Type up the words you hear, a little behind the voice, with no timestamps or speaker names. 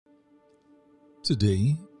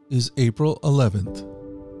Today is April 11th.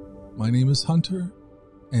 My name is Hunter,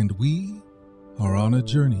 and we are on a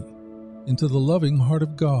journey into the loving heart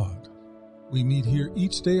of God. We meet here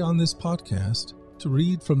each day on this podcast to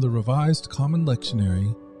read from the Revised Common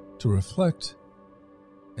Lectionary, to reflect,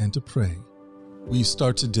 and to pray. We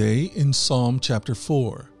start today in Psalm chapter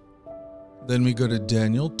 4. Then we go to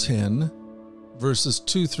Daniel 10, verses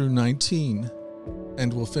 2 through 19,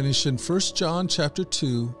 and we'll finish in 1 John chapter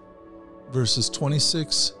 2, verses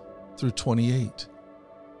 26 through 28.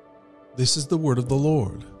 This is the word of the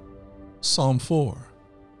Lord. Psalm 4.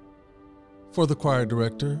 For the choir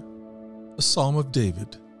director, a psalm of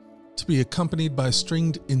David, to be accompanied by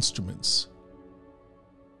stringed instruments.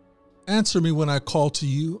 Answer me when I call to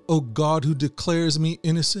you, O God who declares me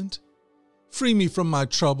innocent. Free me from my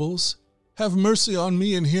troubles. Have mercy on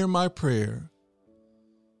me and hear my prayer.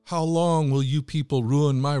 How long will you people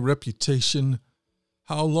ruin my reputation?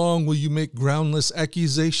 How long will you make groundless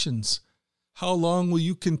accusations? How long will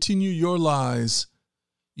you continue your lies?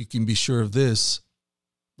 You can be sure of this.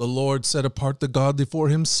 The Lord set apart the godly for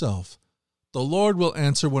himself. The Lord will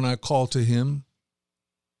answer when I call to him.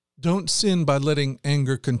 Don't sin by letting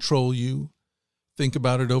anger control you. Think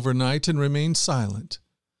about it overnight and remain silent.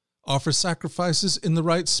 Offer sacrifices in the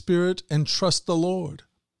right spirit and trust the Lord.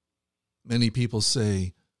 Many people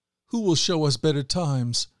say, "Who will show us better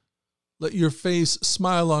times?" Let your face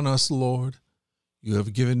smile on us, Lord. You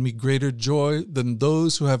have given me greater joy than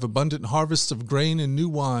those who have abundant harvests of grain and new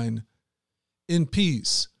wine. In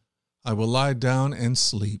peace I will lie down and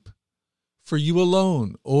sleep, for you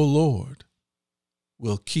alone, O Lord,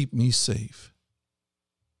 will keep me safe.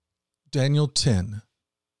 Daniel 10,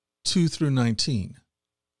 2 through 19.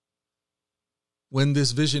 When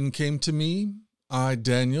this vision came to me, I,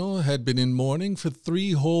 Daniel, had been in mourning for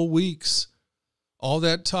 3 whole weeks. All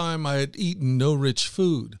that time I had eaten no rich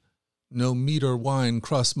food, no meat or wine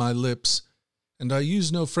crossed my lips, and I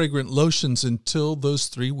used no fragrant lotions until those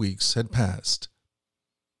 3 weeks had passed.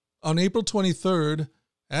 On April 23rd,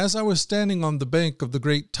 as I was standing on the bank of the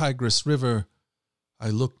great Tigris River,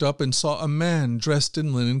 I looked up and saw a man dressed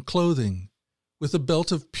in linen clothing, with a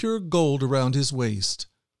belt of pure gold around his waist.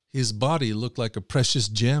 His body looked like a precious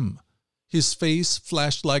gem. His face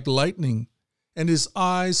flashed like lightning, and his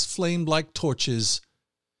eyes flamed like torches.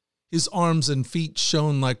 His arms and feet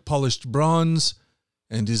shone like polished bronze,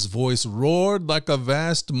 and his voice roared like a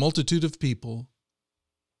vast multitude of people.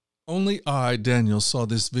 Only I, Daniel, saw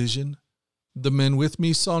this vision. The men with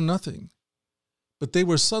me saw nothing, but they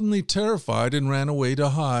were suddenly terrified and ran away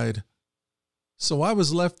to hide. So I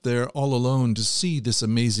was left there all alone to see this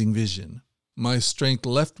amazing vision. My strength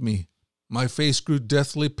left me, my face grew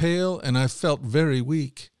deathly pale, and I felt very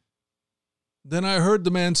weak. Then I heard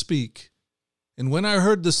the man speak, and when I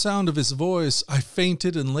heard the sound of his voice, I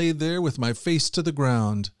fainted and lay there with my face to the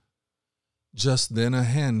ground. Just then a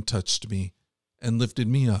hand touched me and lifted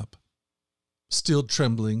me up, still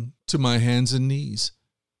trembling, to my hands and knees.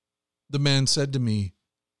 The man said to me,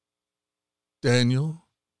 "Daniel,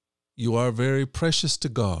 you are very precious to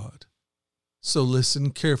God, so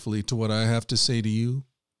listen carefully to what I have to say to you.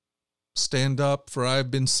 Stand up, for I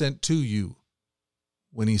have been sent to you."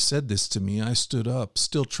 When he said this to me, I stood up,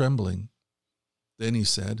 still trembling. Then he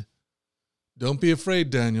said, "Don't be afraid,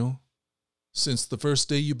 Daniel. Since the first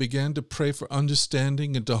day you began to pray for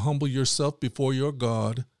understanding and to humble yourself before your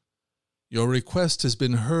God, your request has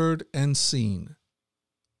been heard and seen.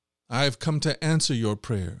 I have come to answer your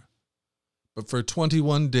prayer. But for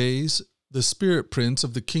 21 days, the spirit prince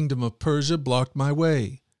of the kingdom of Persia blocked my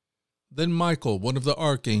way. Then Michael, one of the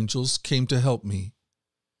archangels, came to help me,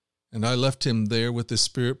 and I left him there with the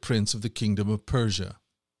spirit prince of the kingdom of Persia.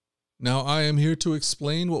 Now I am here to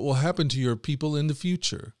explain what will happen to your people in the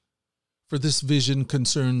future, for this vision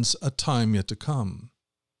concerns a time yet to come."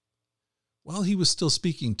 While he was still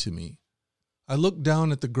speaking to me, I looked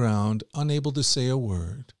down at the ground, unable to say a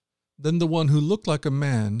word. Then the one who looked like a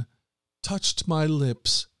man touched my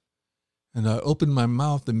lips, and I opened my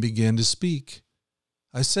mouth and began to speak.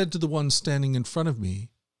 I said to the one standing in front of me,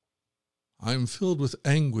 "I am filled with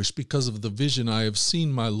anguish because of the vision I have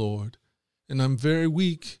seen, my Lord, and I'm very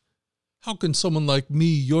weak. How can someone like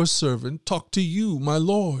me, your servant, talk to you, my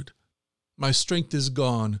Lord? My strength is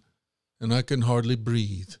gone, and I can hardly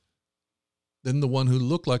breathe." Then the one who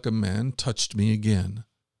looked like a man touched me again,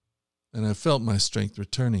 and I felt my strength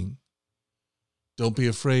returning. "Don't be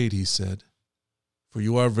afraid," he said, "for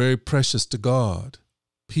you are very precious to God.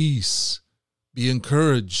 Peace, be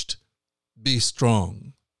encouraged, be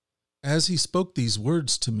strong." As he spoke these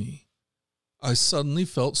words to me, I suddenly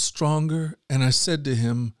felt stronger, and I said to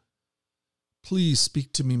him, "Please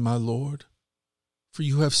speak to me, my Lord, for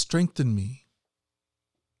you have strengthened me."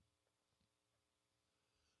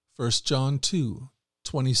 1 John 2,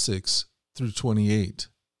 26 through 28.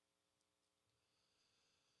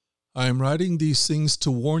 I am writing these things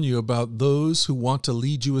to warn you about those who want to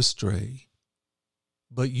lead you astray.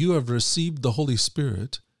 But you have received the Holy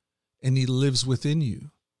Spirit, and He lives within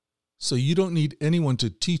you. So you don't need anyone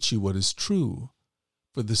to teach you what is true,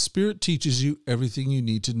 for the Spirit teaches you everything you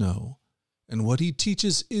need to know, and what He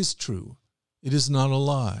teaches is true. It is not a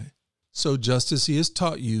lie. So just as He has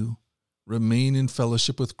taught you, remain in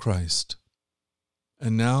fellowship with Christ.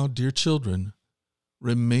 And now, dear children,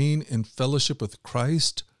 remain in fellowship with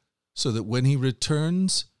Christ, so that when He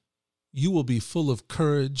returns, you will be full of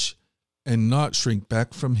courage and not shrink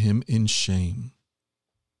back from Him in shame.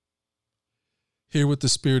 Hear what the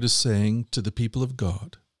Spirit is saying to the people of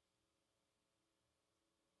God.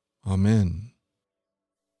 Amen.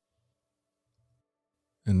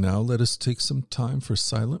 And now let us take some time for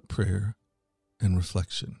silent prayer and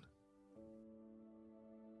reflection.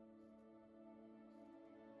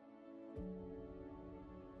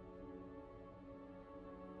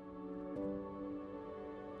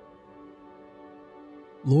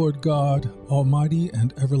 Lord God, Almighty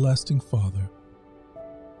and everlasting Father,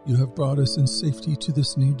 you have brought us in safety to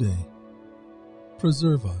this new day.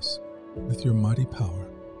 Preserve us with your mighty power,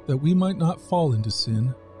 that we might not fall into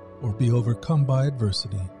sin or be overcome by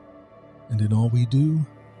adversity. And in all we do,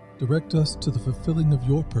 direct us to the fulfilling of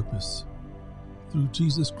your purpose, through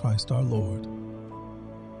Jesus Christ our Lord.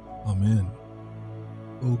 Amen.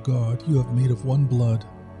 O God, you have made of one blood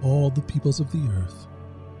all the peoples of the earth,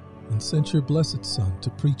 and sent your blessed Son to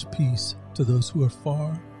preach peace to those who are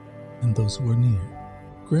far and those who are near.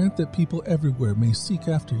 Grant that people everywhere may seek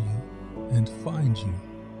after you and find you.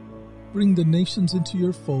 Bring the nations into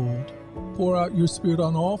your fold, pour out your Spirit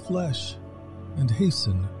on all flesh, and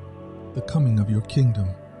hasten the coming of your kingdom.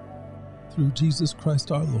 Through Jesus Christ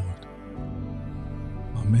our Lord.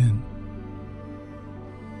 Amen.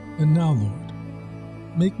 And now, Lord,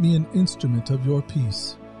 make me an instrument of your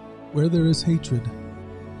peace. Where there is hatred,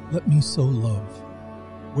 let me sow love.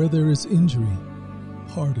 Where there is injury,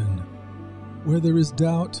 pardon. Where there is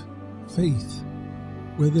doubt, faith.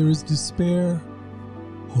 Where there is despair,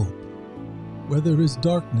 hope. Where there is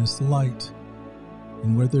darkness, light.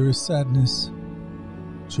 And where there is sadness,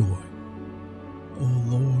 joy. O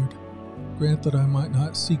Lord, grant that I might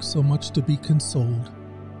not seek so much to be consoled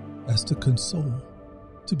as to console,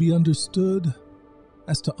 to be understood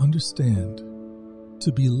as to understand,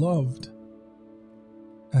 to be loved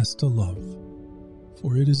as to love.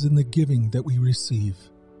 For it is in the giving that we receive,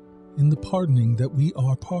 in the pardoning that we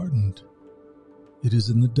are pardoned. It is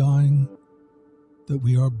in the dying that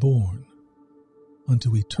we are born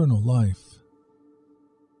unto eternal life.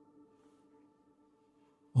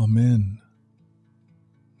 Amen.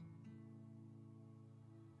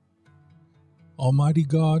 Almighty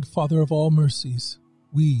God, Father of all mercies,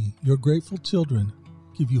 we, your grateful children,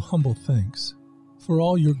 give you humble thanks for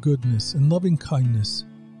all your goodness and loving kindness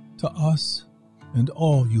to us and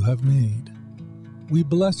all you have made. We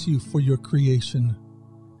bless you for your creation,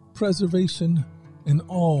 preservation, and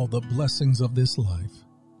all the blessings of this life.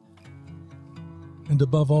 And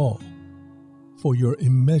above all, for your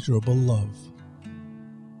immeasurable love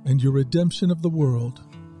and your redemption of the world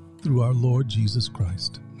through our Lord Jesus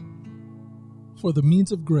Christ. For the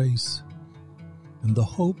means of grace and the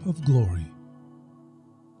hope of glory.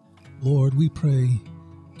 Lord, we pray,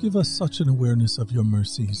 give us such an awareness of your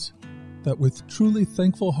mercies, that with truly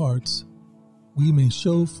thankful hearts, we may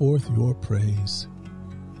show forth your praise,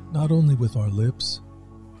 not only with our lips,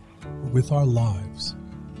 but with our lives,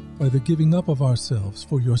 by the giving up of ourselves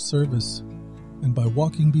for your service, and by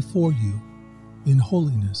walking before you in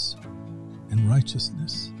holiness and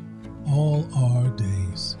righteousness all our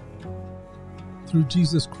days. Through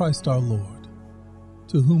Jesus Christ our Lord,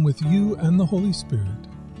 to whom with you and the Holy Spirit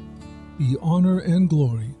be honor and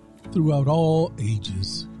glory throughout all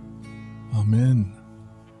ages. Amen.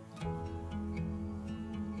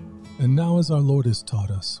 And now, as our Lord has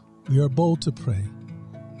taught us, we are bold to pray.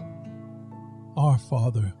 Our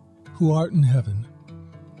Father, who art in heaven,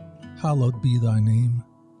 hallowed be thy name.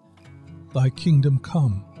 Thy kingdom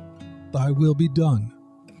come, thy will be done,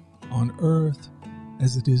 on earth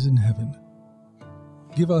as it is in heaven.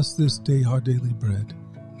 Give us this day our daily bread,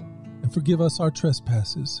 and forgive us our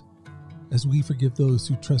trespasses, as we forgive those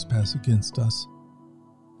who trespass against us.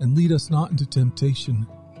 And lead us not into temptation,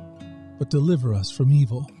 but deliver us from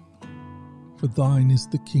evil. For thine is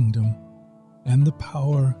the kingdom, and the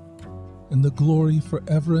power, and the glory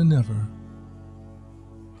forever and ever.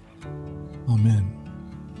 Amen.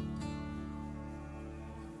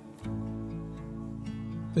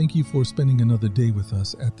 Thank you for spending another day with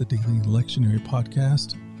us at the Daily Lectionary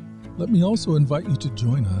podcast. Let me also invite you to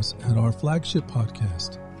join us at our flagship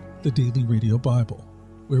podcast, the Daily Radio Bible,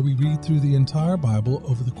 where we read through the entire Bible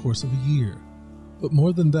over the course of a year. But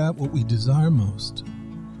more than that, what we desire most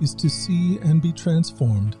is to see and be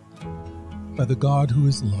transformed by the God who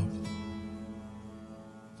is love.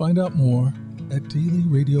 Find out more at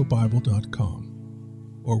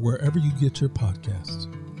dailyradiobible.com or wherever you get your podcasts.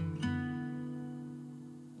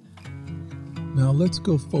 Now let's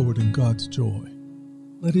go forward in God's joy.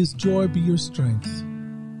 Let His joy be your strength.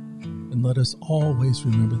 And let us always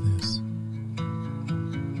remember this,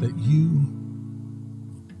 that you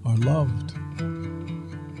are loved.